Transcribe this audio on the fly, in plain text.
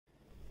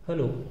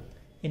Hello,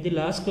 in the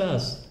last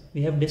class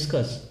we have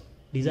discussed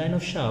design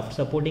of shaft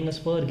supporting a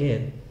spur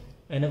gear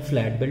and a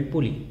flat belt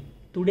pulley.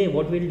 Today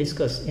what we will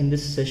discuss in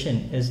this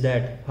session is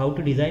that how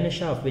to design a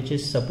shaft which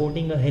is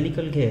supporting a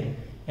helical gear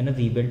and a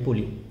V-belt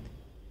pulley.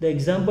 The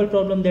example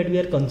problem that we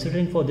are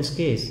considering for this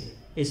case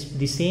is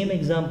the same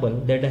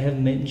example that I have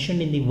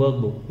mentioned in the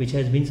workbook which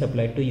has been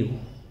supplied to you.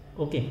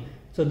 Okay.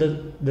 So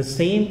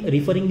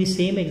referring the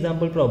same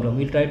example problem,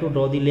 we'll try to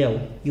draw the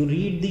layout. You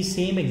read the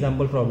same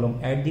example problem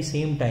at the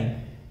same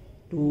time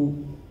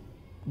to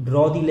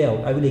draw the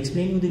layout. I will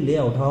explain you the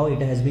layout, how it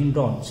has been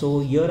drawn. So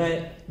here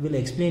I will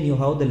explain you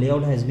how the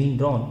layout has been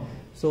drawn.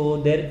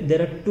 So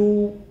there are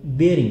two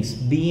bearings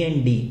B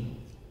and D,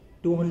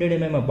 200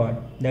 mm apart,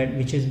 that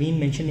which has been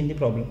mentioned in the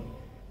problem.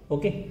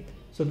 Okay.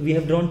 So we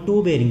have drawn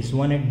two bearings,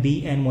 one at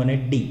B and one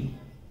at D,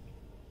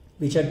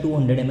 which are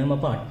 200 mm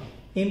apart.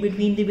 In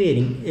between the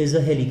bearing is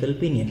a helical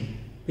pinion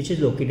which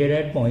is located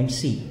at point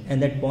C,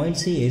 and that point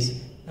C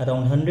is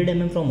around 100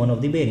 mm from one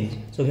of the bearings.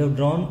 So we have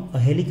drawn a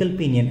helical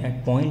pinion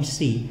at point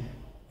C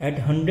at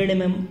 100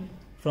 mm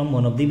from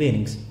one of the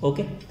bearings.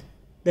 Okay.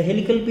 The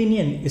helical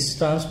pinion is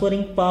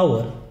transferring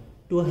power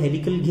to a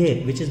helical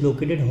gear which is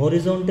located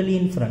horizontally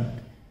in front.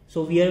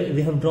 So we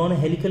have drawn a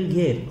helical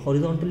gear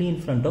horizontally in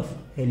front of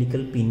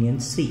helical pinion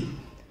C.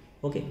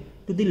 Okay.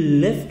 To the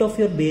left of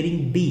your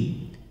bearing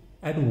B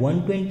at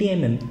 120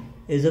 mm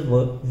is a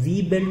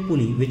V-belt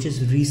pulley which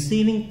is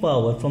receiving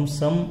power from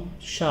some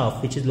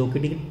shaft which is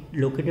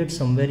located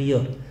somewhere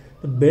here.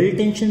 The belt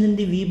tensions in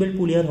the V-belt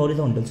pulley are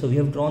horizontal. So we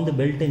have drawn the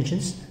belt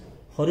tensions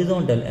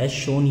horizontal as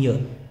shown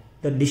here.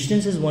 The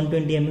distance is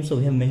 120 mm. So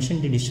we have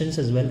mentioned the distance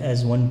as well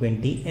as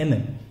 120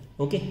 mm.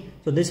 Okay.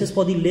 So this is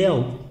for the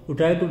layout. You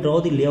try to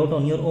draw the layout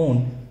on your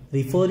own,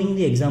 referring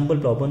the example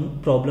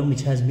problem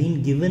which has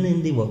been given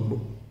in the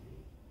workbook.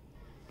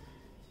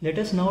 Let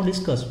us now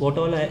discuss what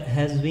all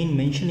has been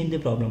mentioned in the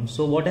problem.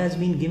 So what has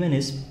been given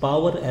is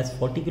power as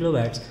 40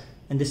 kilowatts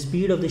and the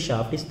speed of the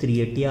shaft is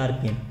 380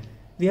 rpm.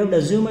 We have to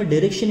assume a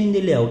direction in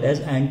the layout as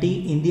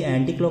in the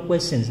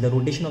anti-clockwise sense. The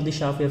rotation of the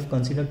shaft we have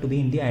considered to be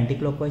in the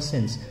anti-clockwise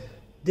sense.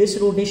 This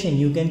rotation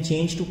you can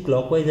change to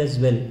clockwise as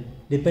well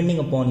depending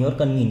upon your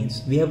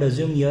convenience. We have to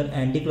assume here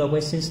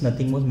anti-clockwise since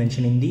nothing was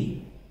mentioned in the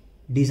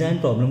design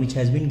problem which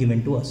has been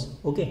given to us.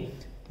 Okay.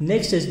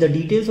 Next is the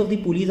details of the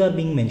pulleys are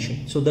being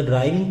mentioned. So the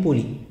driving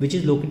pulley which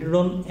is located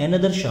on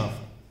another shaft,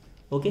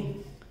 okay,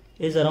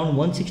 is around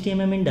 160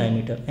 mm in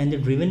diameter, and the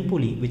driven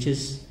pulley which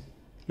is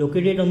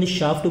located on the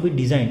shaft to be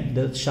designed,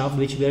 the shaft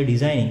which we are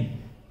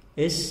designing,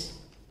 is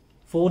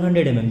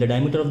 400 mm. The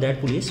diameter of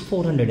that pulley is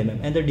 400 mm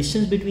and the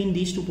distance between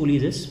these two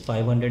pulleys is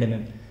 500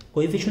 mm.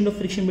 Coefficient of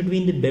friction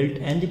between the belt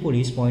and the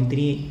pulley is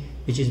 0.3,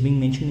 which is being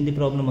mentioned in the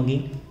problem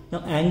again.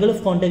 Now angle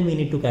of contact we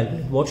need to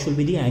calculate. What should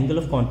be the angle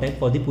of contact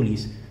for the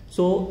pulleys?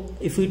 So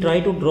if we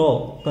try to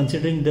draw,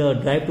 considering the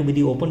drive to be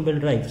the open belt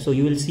drive, so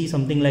you will see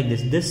something like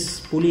this. This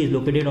pulley is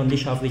located on the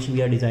shaft which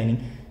we are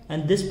designing,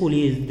 and this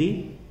pulley is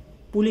the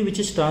pulley which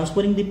is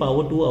transferring the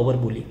power to our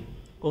pulley.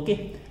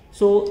 Okay.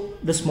 So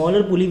the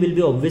smaller pulley will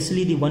be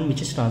obviously the one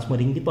which is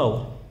transferring the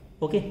power.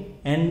 Okay.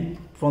 And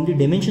from the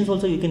dimensions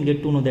also you can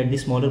get to know that the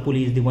smaller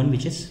pulley is the one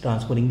which is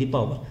transferring the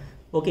power.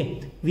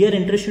 Okay. We are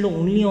interested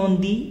only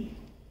on the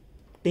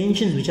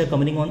tensions which are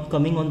coming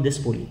on this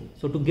pulley.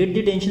 So to get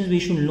the tensions we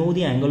should know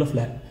the angle of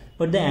lap,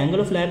 but the angle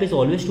of lap is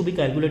always to be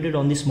calculated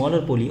on the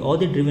smaller pulley or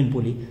the driven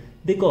pulley,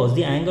 because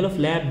the angle of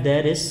lap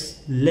there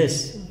is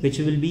less, which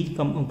will be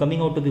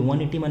coming out to be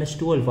 180 minus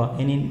 2 alpha,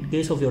 and in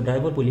case of your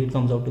driver pulley it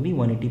comes out to be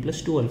 180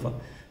 plus 2 alpha.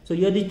 So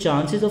here the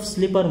chances of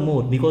slip are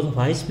more because of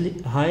high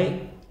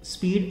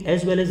speed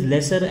as well as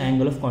lesser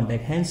angle of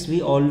contact, hence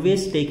we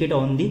always take it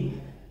on the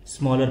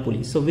smaller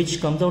pulley, so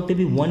which comes out to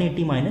be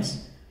 180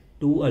 minus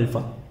 2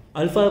 alpha.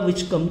 Alpha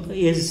which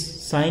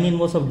is sine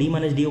inverse of d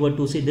minus d over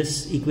 2c.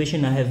 This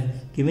equation I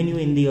have given you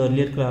in the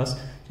earlier class,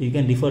 so you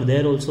can refer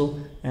there also,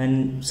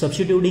 and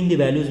substituting the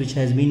values which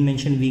has been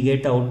mentioned, we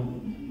get out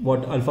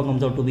what alpha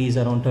comes out to be is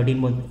around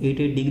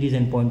 13.88 degrees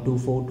and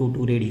 0.2422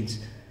 radians.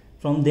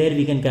 From there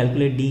we can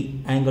calculate the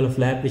angle of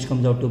lap which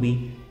comes out to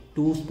be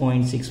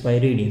 2.65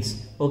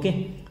 radians.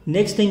 Okay.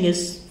 Next thing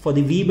is for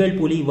the V-belt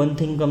pulley, one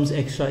thing comes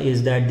extra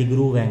is that the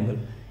groove angle.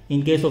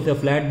 In case of your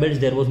flat belts,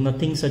 there was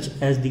nothing such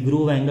as the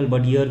groove angle,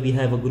 but here we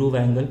have a groove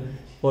angle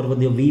for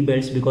the V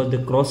belts because the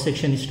cross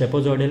section is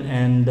trapezoidal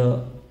and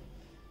the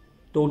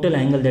total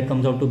angle that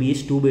comes out to be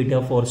is 2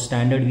 beta for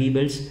standard V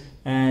belts,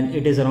 and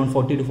it is around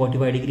 40 to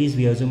 45 degrees.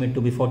 We assume it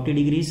to be 40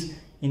 degrees.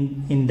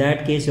 In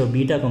that case, your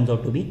beta comes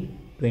out to be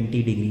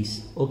 20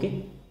 degrees.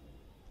 Okay.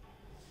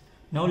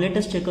 Now let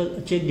us check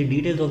the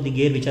details of the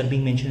gear which are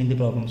being mentioned in the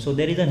problem. So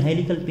there is a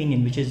helical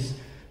pinion which is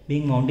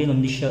being mounted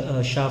on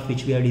the shaft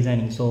which we are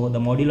designing. So the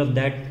module of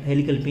that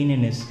helical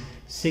pinion is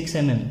 6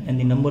 mm and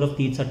the number of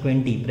teeth are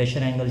 20. Pressure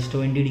angle is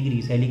 20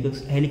 degrees.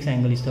 Helix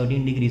angle is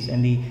 13 degrees,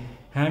 and the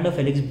hand of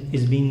helix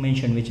is being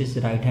mentioned, which is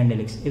right hand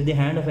helix. If the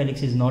hand of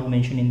helix is not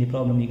mentioned in the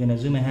problem, you can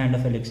assume a hand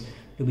of helix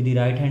to be the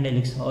right hand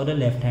helix or a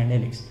left hand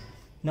helix.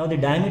 Now the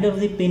diameter of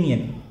the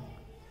pinion,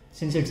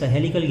 since it's a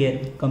helical gear,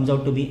 comes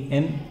out to be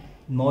m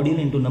module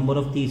into number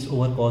of teeth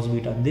over cos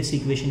beta. This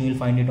equation you will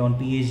find it on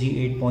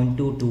PHG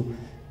 8.22.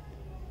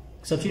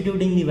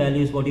 Substituting the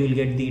values, what you will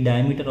get, the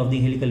diameter of the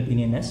helical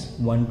pinion as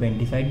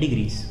 125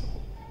 degrees.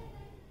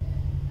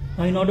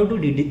 Now in order to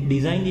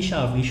design the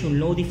shaft, we should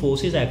know the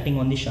forces acting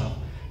on the shaft.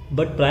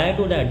 But prior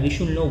to that, we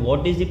should know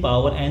what is the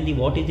power and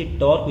what is the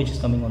torque which is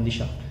coming on the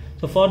shaft.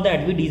 So for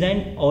that, we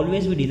design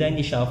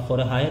the shaft for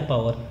a higher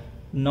power,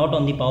 not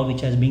on the power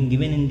which has been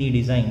given in the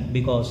design,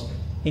 because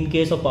in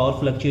case of power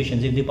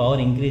fluctuations, if the power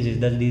increases,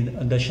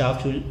 the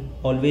shaft will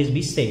always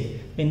be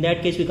safe. In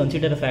that case, we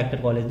consider a factor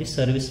called as the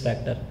service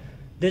factor.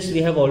 This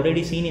we have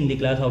already seen in the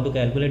class how to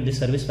calculate the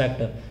service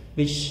factor,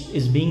 which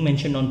is being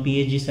mentioned on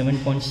PHG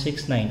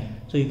 7.69.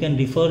 So you can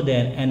refer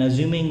there, and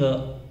assuming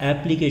a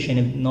application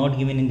if not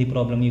given in the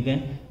problem, you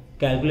can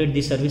calculate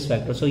the service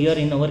factor. So here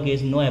in our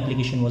case no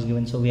application was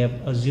given, so we have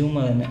assumed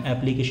an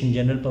application,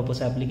 general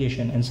purpose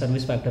application, and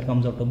service factor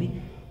comes out to be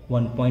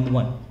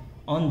 1.1.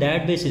 On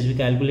that basis we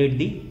calculate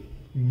the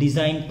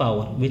design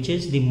power, which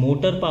is the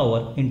motor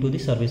power into the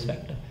service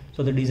factor.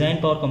 So the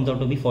design power comes out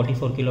to be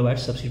 44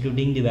 kilowatts,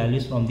 substituting the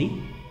values from the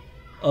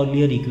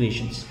earlier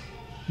equations.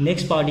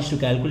 Next part is to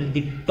calculate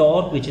the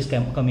torque which is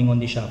coming on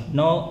the shaft.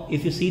 Now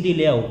if you see the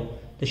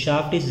layout, the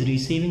shaft is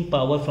receiving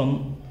power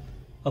from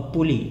a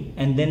pulley,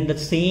 and then the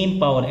same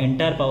power,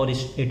 entire power,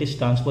 it is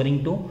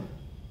transferring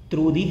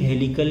through the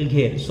helical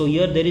gear. So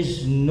here there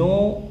is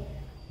no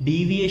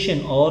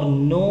deviation or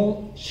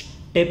no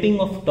stepping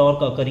of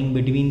torque occurring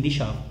between the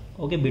shaft,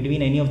 okay,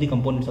 between any of the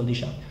components of the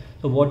shaft.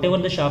 So whatever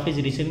the shaft is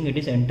receiving, it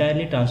is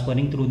entirely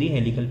transferring through the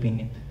helical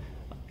pinion.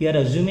 We are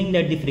assuming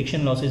that the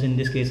friction losses in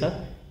this case are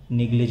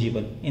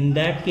negligible. In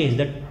that case,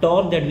 the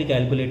torque that we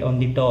calculate on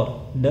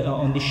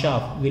the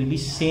shaft will be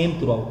same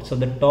throughout. So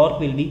the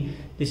torque will be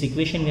this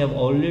equation we have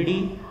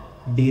already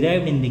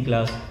derived in the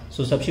class.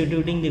 So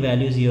substituting the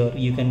values here,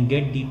 you can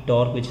get the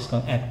torque which is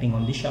acting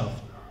on the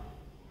shaft.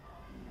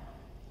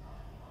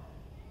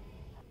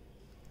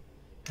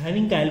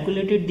 Having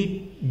calculated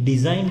the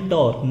design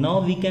torque,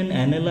 now we can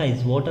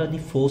analyze what are the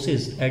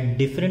forces at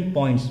different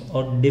points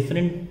or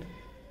different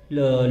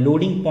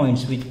loading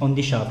points on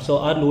the shaft. So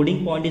our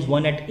loading point is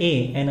one at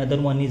A and other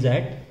one is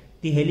at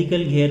the helical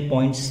gear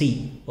point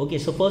C. Okay,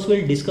 so first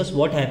we'll discuss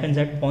what happens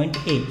at point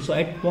A. So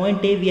at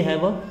point A we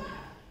have a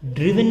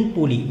driven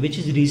pulley which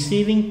is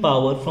receiving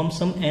power from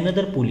some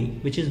another pulley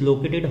which is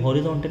located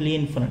horizontally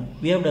in front.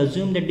 We have to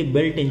assume that the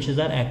belt tensions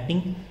are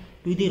acting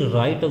to the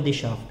right of the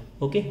shaft.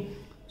 Okay,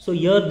 so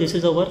here this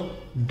is our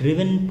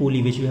driven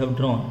pulley which we have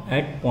drawn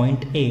at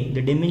point A.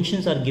 The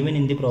dimensions are given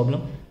in the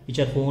problem, which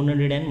are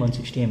 400 and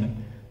 160 mm.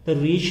 The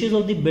ratios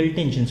of the belt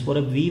tensions for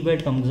a V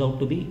weld comes out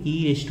to be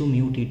E raised to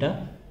mu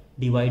theta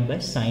divided by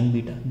sine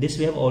beta. This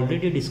we have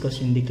already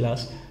discussed in the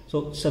class.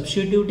 So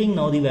substituting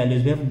now the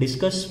values, we have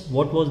discussed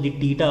what was the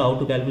theta, how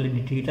to calculate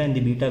the theta and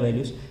the beta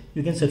values.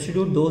 You can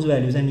substitute those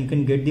values and you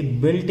can get the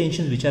belt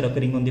tensions which are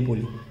occurring on the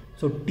pulley.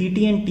 So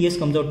TT and TS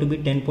comes out to be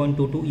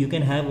 10.22. You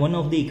can have one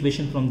of the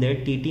equation from there,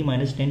 TT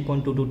minus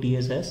 10.22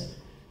 TS as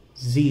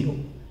 0.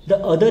 The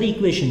other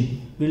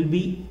equation will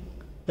be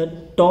the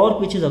torque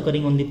which is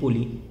occurring on the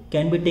pulley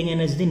can be taken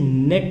as the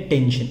net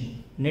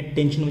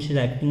tension which is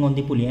acting on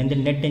the pulley, and the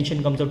net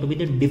tension comes out to be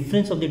the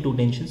difference of the two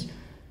tensions.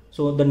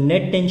 So the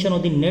net tension or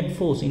the net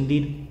force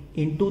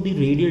into the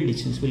radial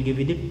distance will give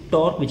you the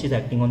torque which is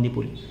acting on the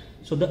pulley.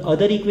 So the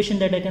other equation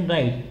that I can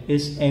write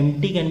is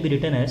MT can be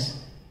written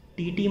as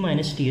TT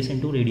minus TS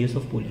into radius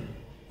of pulley,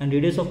 and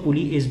radius of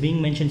pulley is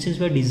being mentioned since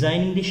we are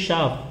designing the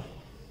shaft.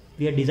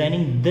 We are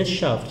designing this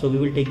shaft, so we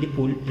will take the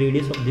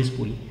radius of this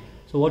pulley.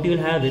 So what you will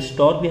have is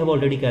torque we have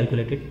already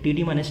calculated,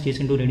 TT minus TS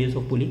into radius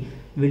of pulley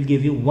will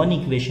give you one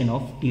equation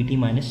of TT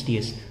minus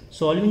TS.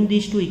 Solving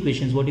these two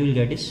equations, what you will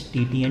get is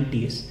TT and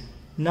TS.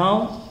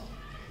 Now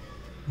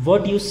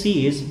what you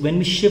see is when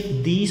we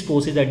shift these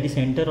forces at the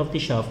center of the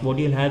shaft, what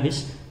you will have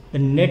is the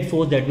net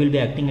force that will be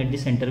acting at the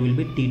center will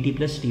be TT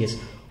plus TS.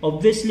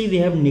 Obviously we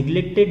have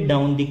neglected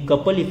down the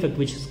couple effect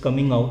which is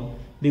coming out,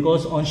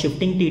 because on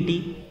shifting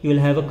TT you will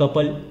have a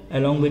couple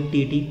along with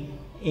TT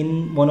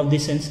in one of the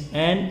sense,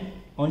 and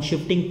on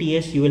shifting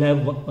TS you will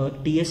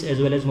have TS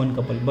as well as one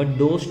couple, but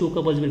those two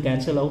couples will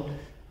cancel out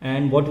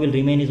and what will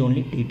remain is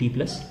only TT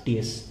plus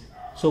TS.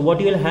 So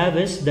what you will have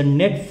is the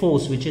net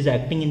force which is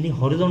acting in the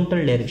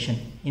horizontal direction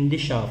in the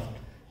shaft,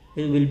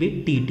 it will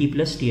be TT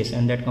plus TS,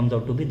 and that comes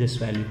out to be this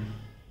value.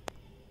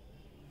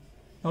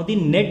 Now the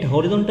net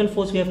horizontal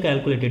force we have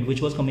calculated,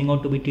 which was coming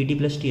out to be TT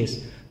plus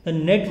TS. The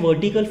net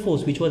vertical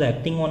force which was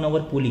acting on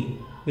our pulley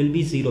will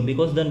be 0,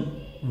 because the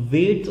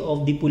weight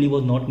of the pulley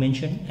was not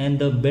mentioned and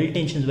the belt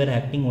tensions were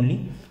acting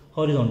only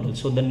horizontal.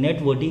 So the net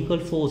vertical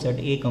force at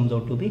A comes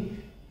out to be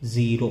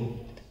 0.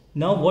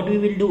 Now what we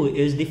will do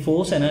is the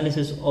force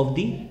analysis of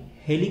the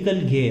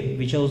helical gear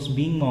which was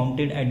being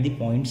mounted at the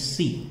point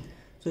C.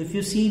 So if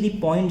you see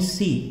the point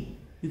C,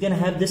 you can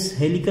have this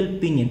helical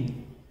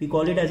pinion. We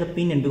call it as a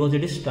pinion because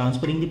it is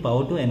transferring the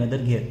power to another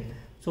gear.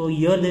 So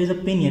here there is a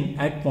pinion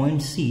at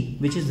point C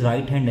which is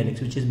right hand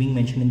helix, which is being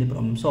mentioned in the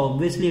problem. So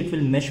obviously it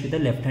will mesh with the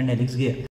left hand helix gear.